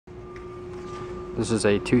This is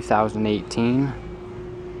a 2018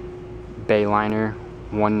 Bayliner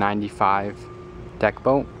 195 deck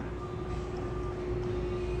boat.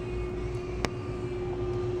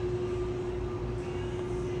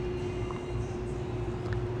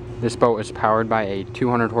 This boat is powered by a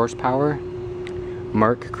 200 horsepower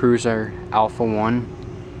Merc Cruiser Alpha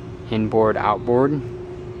 1 inboard outboard.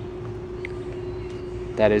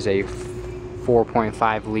 That is a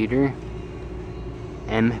 4.5 liter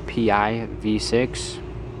MPI V6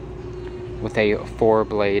 with a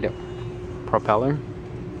 4-blade propeller.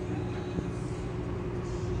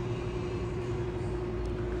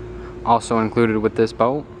 Also included with this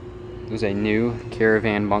boat is a new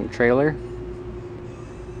caravan bunk trailer.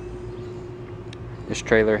 This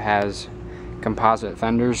trailer has composite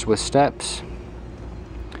fenders with steps,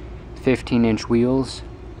 15-inch wheels,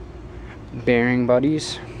 bearing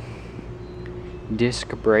buddies, disc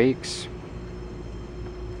brakes,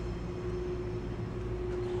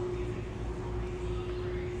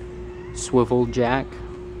 swivel jack,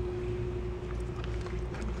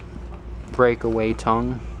 breakaway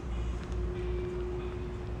tongue,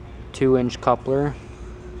 2-inch coupler,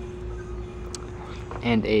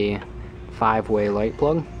 and a 5-way light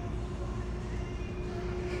plug.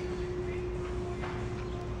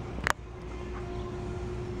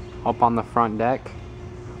 Up on the front deck,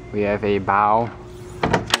 we have a bow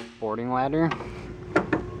boarding ladder,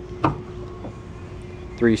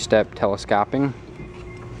 3-step telescoping,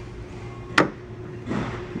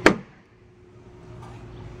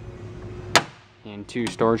 and 2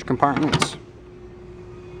 storage compartments.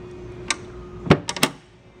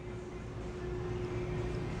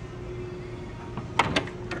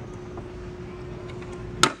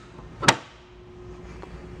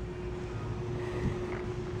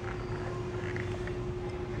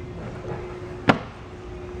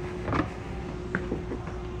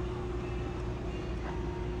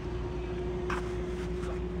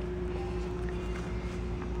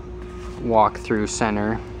 Walk through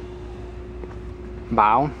center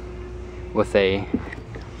bow with a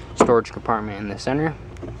storage compartment in the center.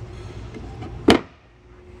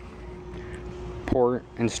 Port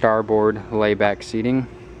and starboard layback seating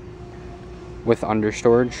with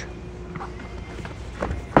understorage.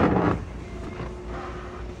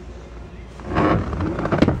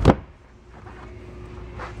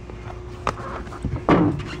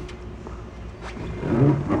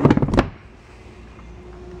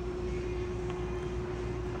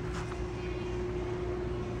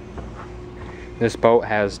 This boat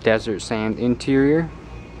has desert sand interior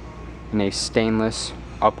in a stainless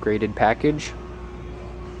upgraded package.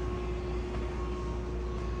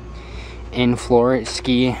 In-floor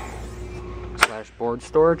ski / board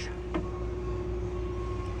storage.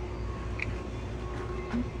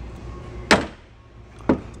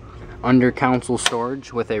 Under console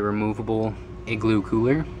storage with a removable igloo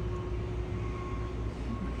cooler.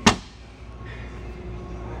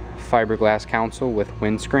 Fiberglass console with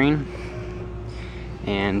windscreen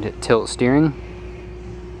and tilt steering.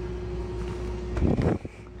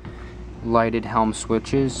 Lighted helm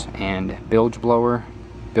switches and bilge blower,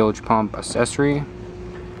 bilge pump accessory,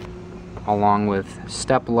 along with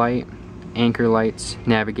step light, anchor lights,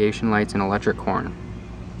 navigation lights, and electric horn.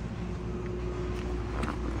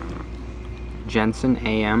 Jensen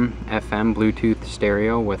AM, FM, Bluetooth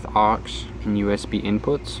stereo with aux and USB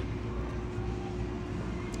inputs.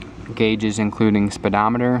 Gauges including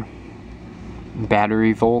speedometer,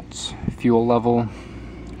 battery volts, fuel level,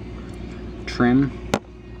 trim,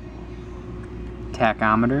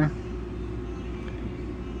 tachometer,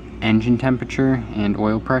 engine temperature, and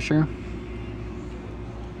oil pressure.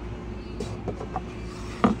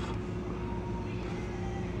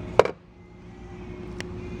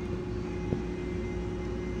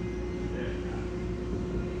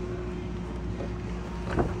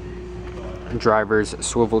 Driver's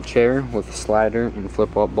swivel chair with slider and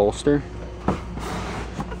flip-up bolster.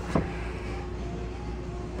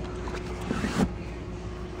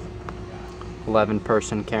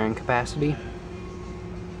 Person carrying capacity.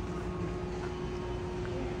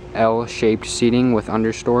 L-shaped seating with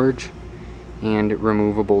understorage and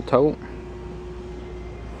removable tote.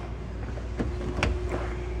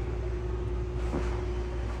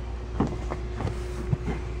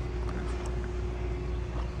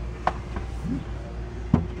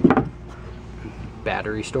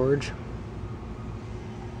 Battery storage.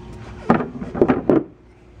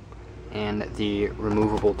 And the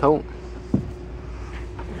removable tote.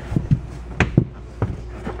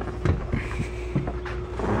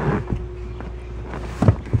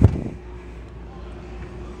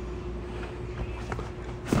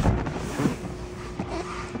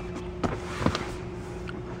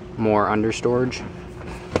 more under storage.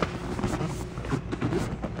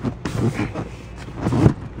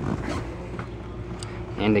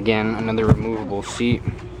 And again, another removable seat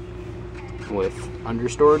with under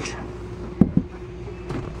storage.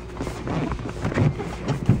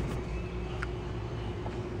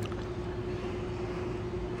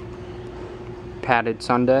 Padded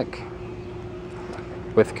sun deck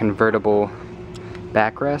with convertible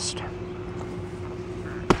backrest.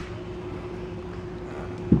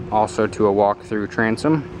 Also to a walk-through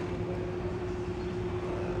transom.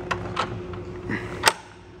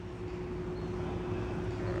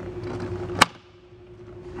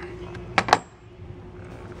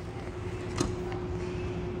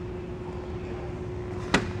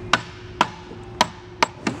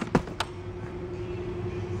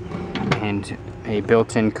 And a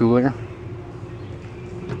built-in cooler.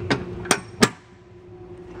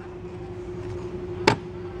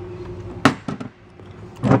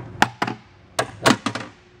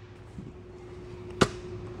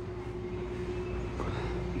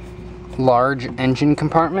 Large engine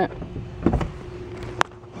compartment.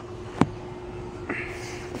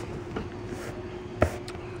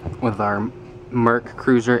 With our Merc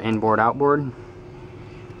Cruiser inboard outboard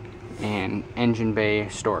and engine bay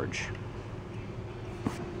storage.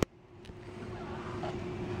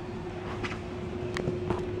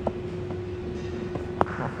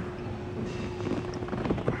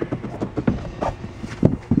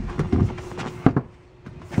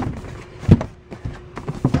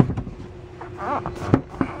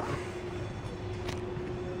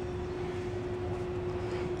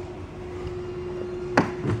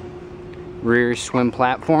 Rear swim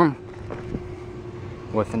platform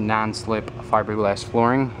with a non-slip fiberglass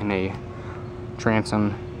flooring and a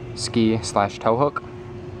transom ski/tow hook,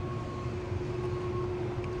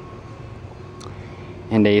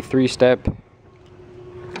 and a 3-step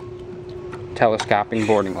telescoping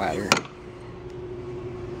boarding ladder.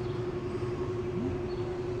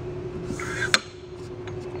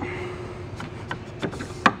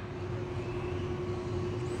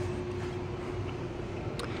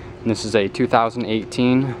 And this is a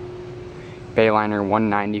 2018 Bayliner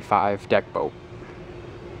 195 deck boat.